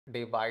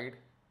Divide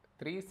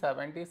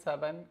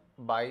 377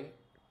 by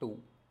 2.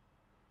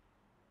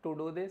 To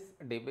do this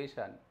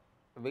division,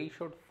 we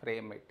should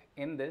frame it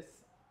in this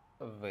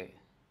way.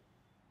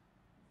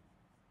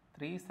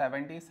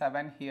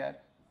 377 here,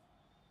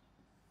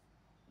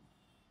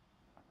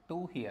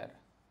 2 here.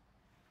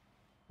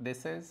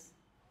 This is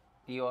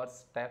your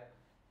step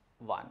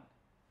 1.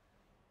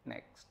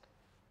 Next,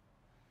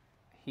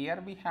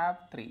 here we have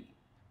 3,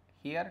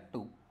 here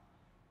 2.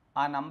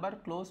 A number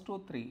close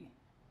to 3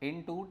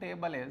 in 2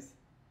 table is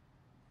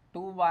 2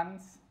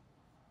 ones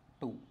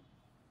 2.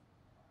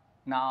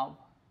 Now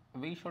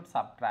we should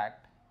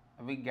subtract,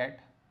 we get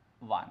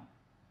 1.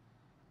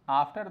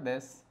 After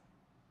this,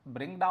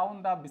 bring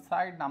down the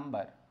beside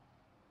number,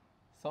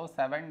 so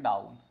 7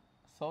 down,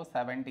 so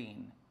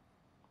 17.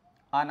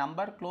 A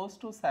number close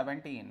to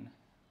 17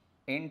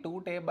 in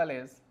 2 table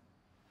is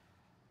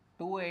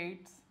 2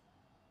 eights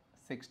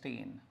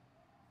 16.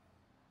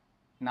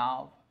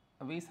 Now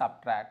we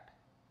subtract,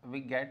 we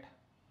get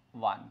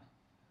 1.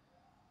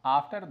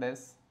 After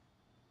this,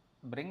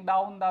 bring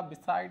down the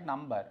beside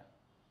number,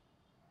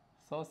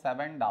 so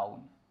 7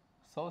 down,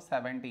 so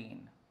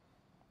 17.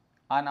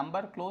 A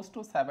number close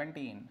to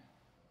 17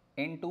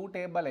 in 2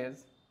 table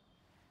is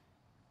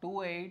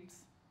 2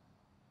 eights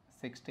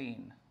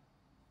 16.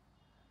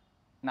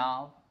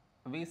 Now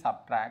we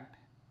subtract,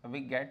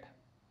 we get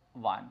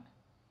 1.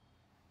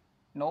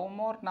 No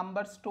more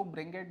numbers to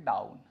bring it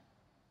down,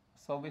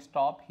 so we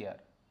stop here.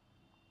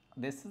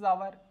 This is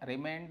our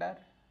remainder,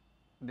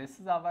 this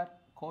is our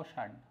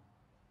quotient.